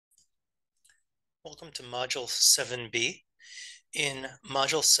Welcome to Module 7b. In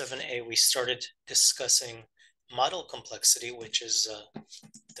Module 7a, we started discussing model complexity, which is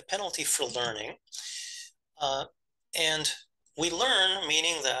the penalty for learning. And we learn,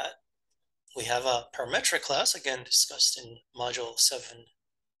 meaning that we have a parametric class, again discussed in Module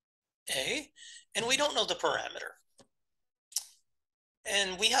 7a, and we don't know the parameter.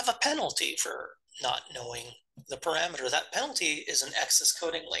 And we have a penalty for not knowing the parameter. That penalty is an excess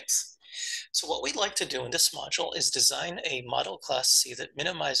coding length. So what we'd like to do in this module is design a model class C that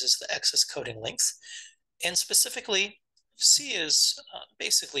minimizes the excess coding length. And specifically, C is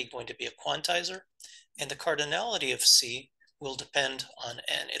basically going to be a quantizer, and the cardinality of C will depend on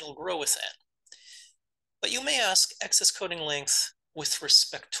n. It'll grow with n. But you may ask, excess coding length with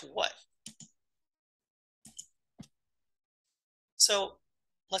respect to what? So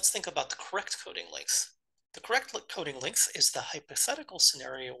let's think about the correct coding length. The correct coding length is the hypothetical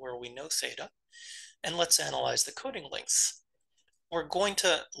scenario where we know theta, and let's analyze the coding length. We're going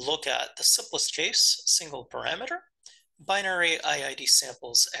to look at the simplest case, single parameter, binary IID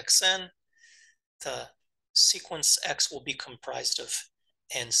samples xn. The sequence x will be comprised of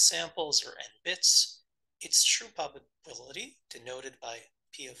n samples or n bits. Its true probability, denoted by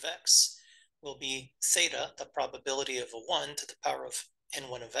p of x, will be theta, the probability of a 1 to the power of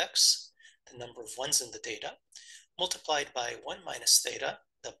n1 of x, the number of ones in the data, multiplied by 1 minus theta,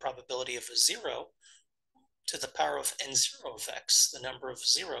 the probability of a 0 to the power of n0 of x, the number of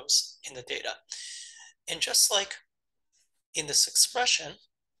zeros in the data. And just like in this expression,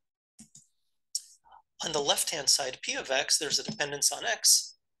 on the left-hand side, p of x, there's a dependence on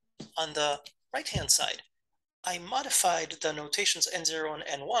x. On the right-hand side, I modified the notations n0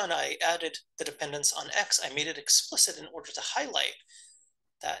 and n1. I added the dependence on x. I made it explicit in order to highlight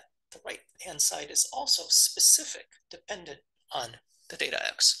that the right-hand side is also specific, dependent on the data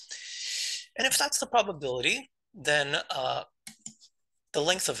x. And if that's the probability, then the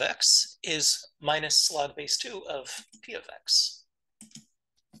length of x is minus log base 2 of p of x.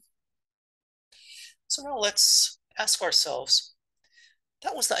 So now let's ask ourselves,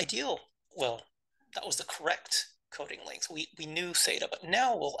 that was the ideal, well, that was the correct coding length. We knew theta, but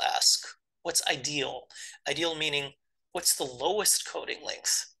now we'll ask, what's ideal? Ideal meaning, what's the lowest coding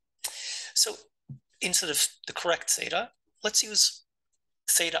length? So instead of the correct theta, let's use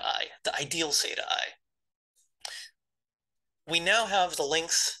theta I, the ideal theta I. We now have the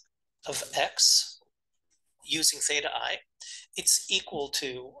length of x using theta I. It's equal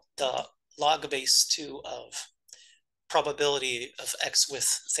to the log base 2 of probability of x with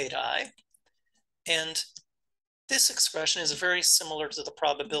theta I. And this expression is very similar to the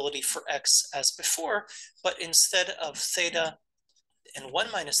probability for x as before, but instead of theta and 1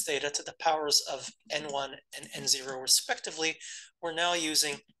 minus theta to the powers of n1 and n0 respectively, we're now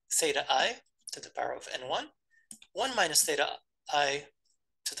using theta I to the power of n1, 1 minus theta I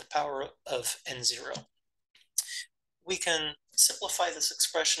to the power of n0. We can simplify this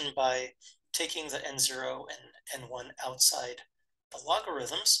expression by taking the n0 and n1 outside the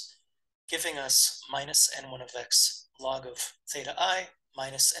logarithms, giving us minus n1 of x log of theta I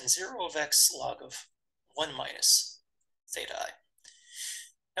minus n0 of x log of 1 minus theta I.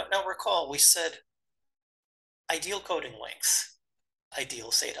 Now recall, we said ideal coding length,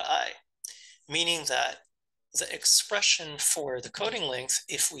 ideal theta I, meaning that the expression for the coding length,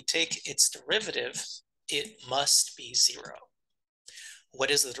 if we take its derivative, it must be 0.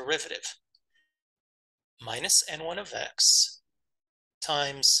 What is the derivative? Minus n1 of x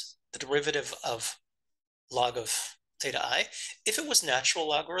times the derivative of log of theta I. If it was natural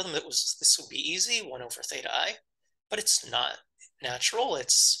logarithm, this would be easy, 1 over theta I, but it's not natural,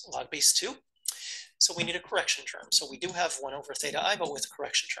 it's log base 2. So we need a correction term. So we do have 1 over theta I, but with a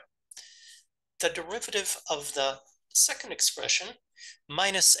correction term. The derivative of the second expression,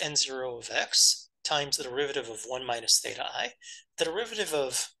 minus n0 of x times the derivative of 1 minus theta I. The derivative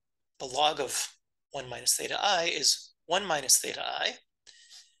of the log of 1 minus theta I is 1 minus theta I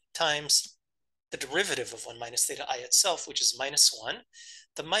times the derivative of 1 minus theta I itself, which is minus 1.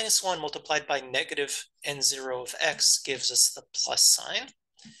 The minus 1 multiplied by negative n0 of x gives us the plus sign.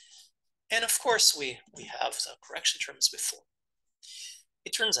 And of course, we have the correction terms before. It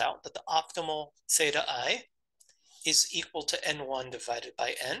turns out that the optimal theta I is equal to n1 divided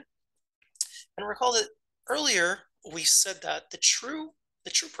by n. And recall that earlier we said that the true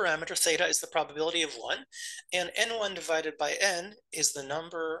parameter theta is the probability of 1, and n1 divided by n is the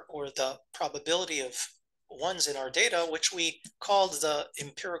number or the probability of ones in our data, which we called the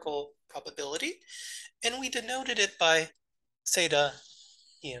empirical probability, and we denoted it by theta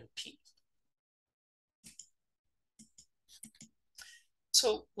EMP.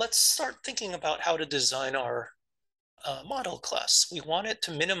 So let's start thinking about how to design our model class. We want it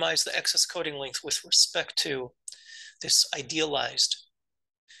to minimize the excess coding length with respect to this idealized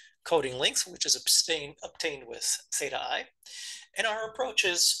coding length, which is obtained with theta I. And our approach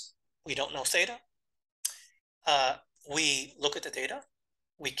is we don't know theta. We look at the data.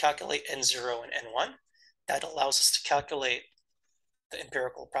 We calculate N0 and N1. That allows us to calculate the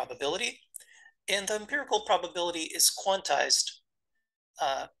empirical probability. And the empirical probability is quantized.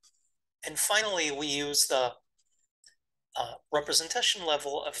 And finally, we use the representation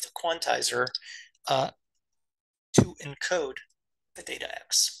level of the quantizer to encode the data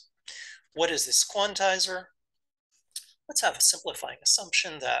X. What is this quantizer? Let's have a simplifying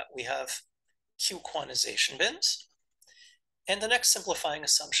assumption that we have Q quantization bins. And the next simplifying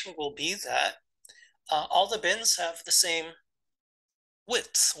assumption will be that all the bins have the same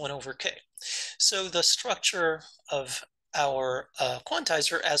width, 1 over K. So the structure of our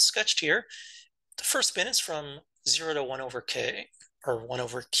quantizer as sketched here, the first bin is from 0 to 1 over K, or 1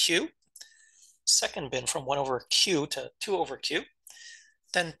 over Q. Second bin from 1 over Q to 2 over Q.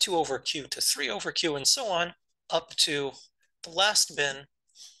 Then 2 over Q to 3 over Q, and so on, up to the last bin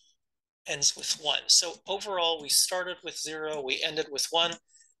ends with 1. So overall, we started with 0, we ended with 1.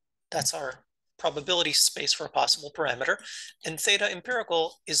 That's our probability space for a possible parameter. And theta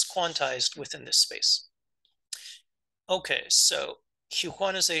empirical is quantized within this space. Okay, so Q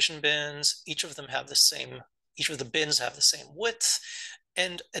quantization bins, each of the bins have the same width.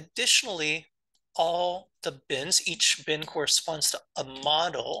 And additionally, all the bins, each bin corresponds to a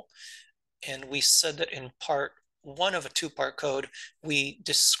model. And we said that in part 1 of a 2-part code, we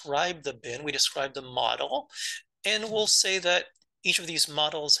describe the bin, we describe the model, and we'll say that each of these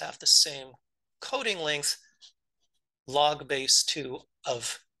models have the same coding length, log base 2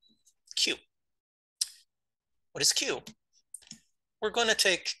 of Q. What is Q? We're going to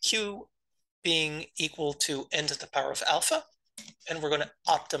take Q being equal to n to the power of alpha, and we're going to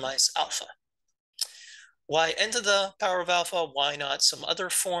optimize alpha. Why n to the power of alpha? Why not some other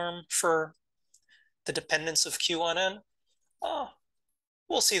form for the dependence of Q on n?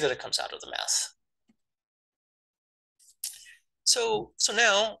 We'll see that it comes out of the math. So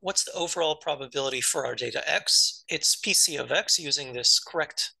now, what's the overall probability for our data X? It's PC of X using this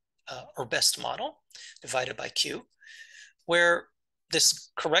correct or best model divided by Q, where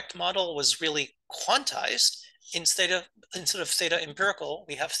this correct model was really quantized. Instead of theta empirical,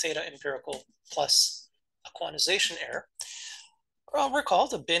 we have theta empirical plus a quantization error. Recall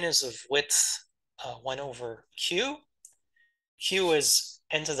the bin is of width 1 over Q. Q is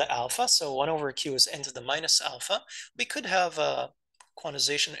n to the alpha, so 1 over Q is n to the minus alpha. We could have a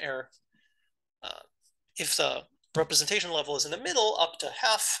quantization error if the representation level is in the middle, up to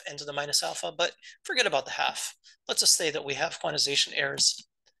half n to the minus alpha, but forget about the half. Let's just say that we have quantization errors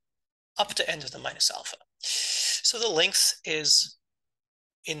up to n to the minus alpha. So the length is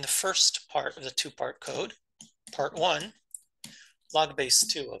in the first part of the 2-part code, part 1, log base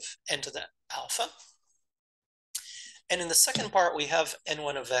 2 of n to the alpha. And in the second part, we have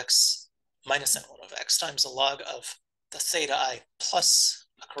n1 of x minus n1 of x times the log of the theta I plus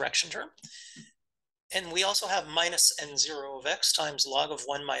a correction term. And we also have minus n0 of x times log of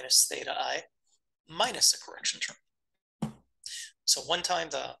 1 minus theta I minus a correction term. So one time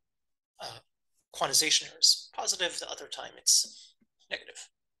the quantization error is positive, the other time it's negative.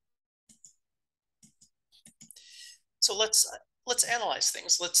 So let's analyze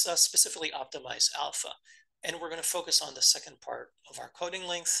things. Let's specifically optimize alpha. And we're going to focus on the second part of our coding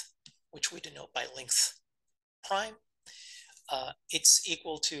length, which we denote by length prime. It's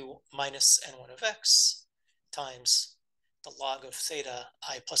equal to minus n1 of x times the log of theta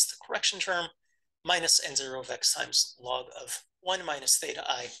I plus the correction term minus n0 of x times log of 1 minus theta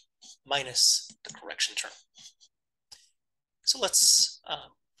I minus the correction term. So let's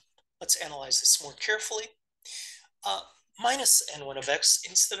analyze this more carefully. Minus n1 of x,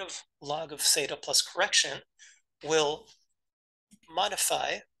 instead of log of theta plus correction, will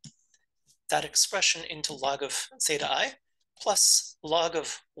modify that expression into log of theta I plus log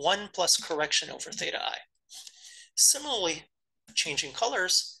of 1 plus correction over theta I. Similarly, changing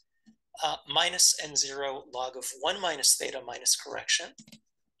colors, minus n0 log of 1 minus theta minus correction.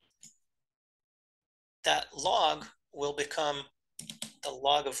 That log will become the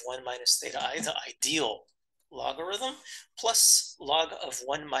log of 1 minus theta I, the ideal logarithm, plus log of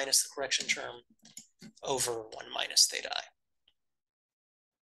 1 minus the correction term over 1 minus theta I.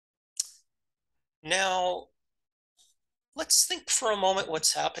 Now, let's think for a moment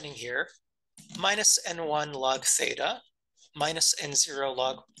what's happening here. Minus n1 log theta minus n0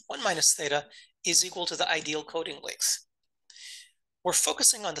 log 1 minus theta is equal to the ideal coding length. We're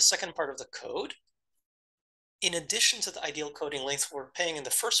focusing on the second part of the code. In addition to the ideal coding length, we're paying in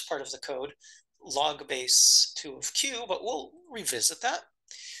the first part of the code log base 2 of q, but we'll revisit that.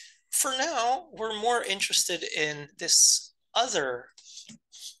 For now, we're more interested in this other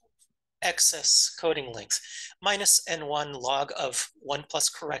excess coding length, minus n1 log of 1 plus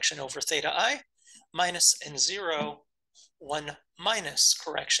correction over theta I, minus n0, 1 minus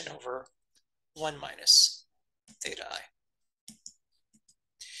correction over 1 minus theta I.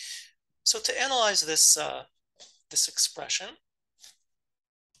 So to analyze this, this expression,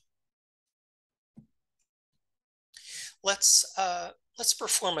 let's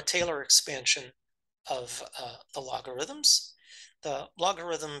perform a Taylor expansion of the logarithms. The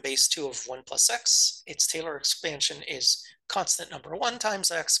logarithm base 2 of 1 plus x, its Taylor expansion is constant number 1 times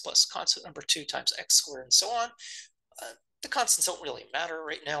x plus constant number 2 times x squared and so on. The constants don't really matter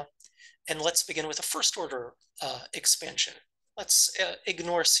right now. And let's begin with a first order expansion. Let's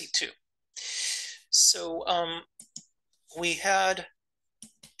ignore C2. So we had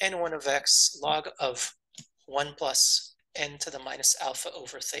n1 of x log of 1 plus n to the minus alpha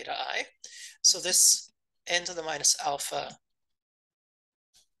over theta I. So this n to the minus alpha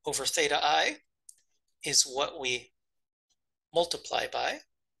over theta I is what we multiply by.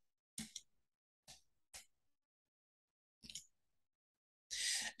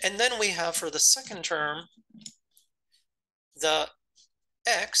 And then we have for the second term, the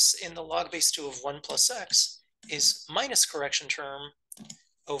x in the log base 2 of 1 plus x is minus correction term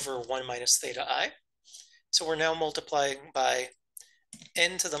over 1 minus theta I. So we're now multiplying by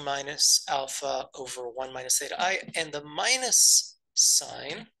n to the minus alpha over 1 minus theta I, and the minus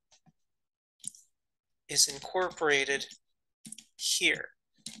sign is incorporated here.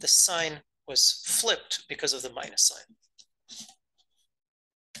 The sign was flipped because of the minus sign.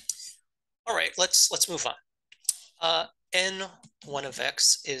 All right, let's move on. N1 of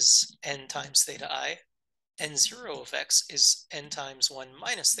x is n times theta I. N0 of x is n times 1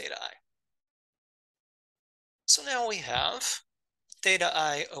 minus theta I. So now we have theta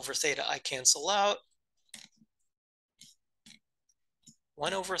I over theta I cancel out.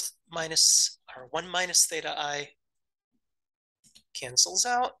 1 minus theta I cancels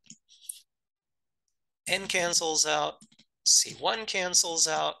out. N cancels out. C1 cancels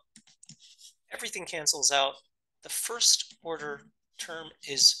out. Everything cancels out. The first order term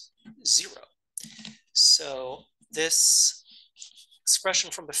is 0. So this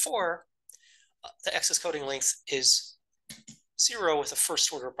expression from before, the excess coding length is 0 with a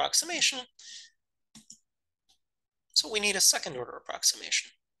first order approximation. So we need a second order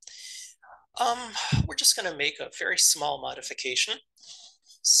approximation. We're just going to make a very small modification.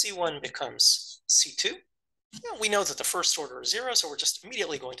 C1 becomes C2. We know that the first order is 0, so we're just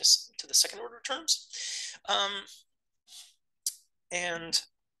immediately going to the second order terms. And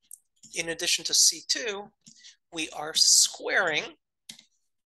in addition to C2, we are squaring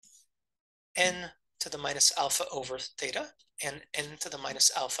n to the minus alpha over theta and n to the minus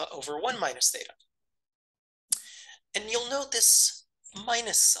alpha over 1 minus theta. And you'll note this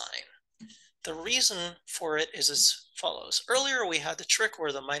minus sign. The reason for it is as follows. Earlier we had the trick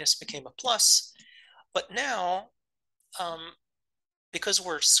where the minus became a plus, but now, because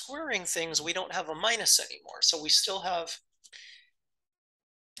we're squaring things, we don't have a minus anymore. So we still have,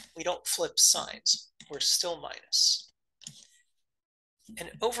 we don't flip signs. We're still minus. In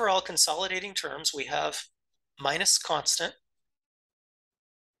overall consolidating terms, we have minus constant,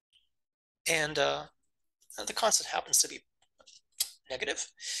 and the constant happens to be negative,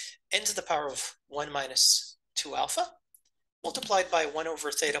 n to the power of 1 minus 2 alpha, multiplied by 1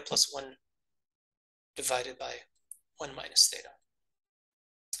 over theta plus 1 divided by 1 minus theta.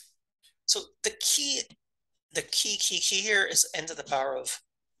 So the key here is n to the power of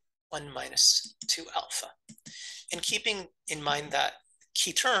 1 minus 2 alpha. And keeping in mind that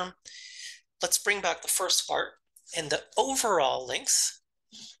key term, let's bring back the first part, and the overall length,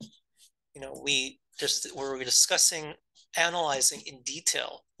 we're discussing analyzing in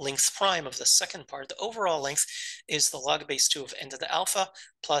detail length prime of the second part. The overall length is the log base 2 of n to the alpha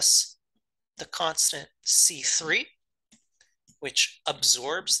plus the constant C3, which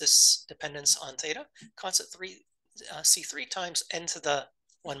absorbs this dependence on theta, constant C3 times n to the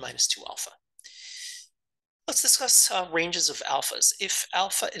 1 minus 2 alpha. Let's discuss ranges of alphas. If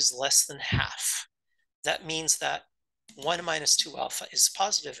alpha is less than half, that means that 1 minus 2 alpha is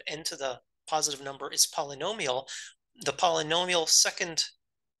positive, n to the positive number is polynomial. The polynomial second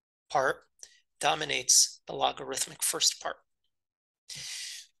part dominates the logarithmic first part.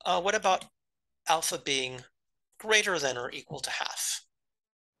 What about alpha being greater than or equal to half?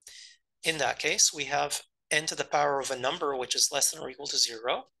 In that case, we have n to the power of a number which is less than or equal to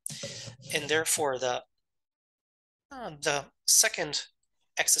 0, and therefore the second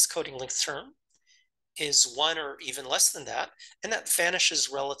excess coding length term is 1 or even less than that, and that vanishes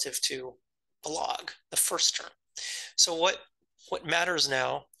relative to the log, the first term. So what matters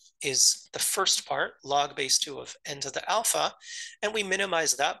now is the first part, log base 2 of n to the alpha, and we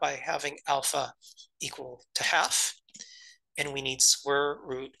minimize that by having alpha equal to half, and we need square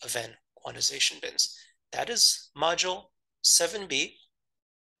root of n quantization bins. That is module 7b.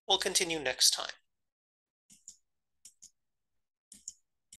 We'll continue next time.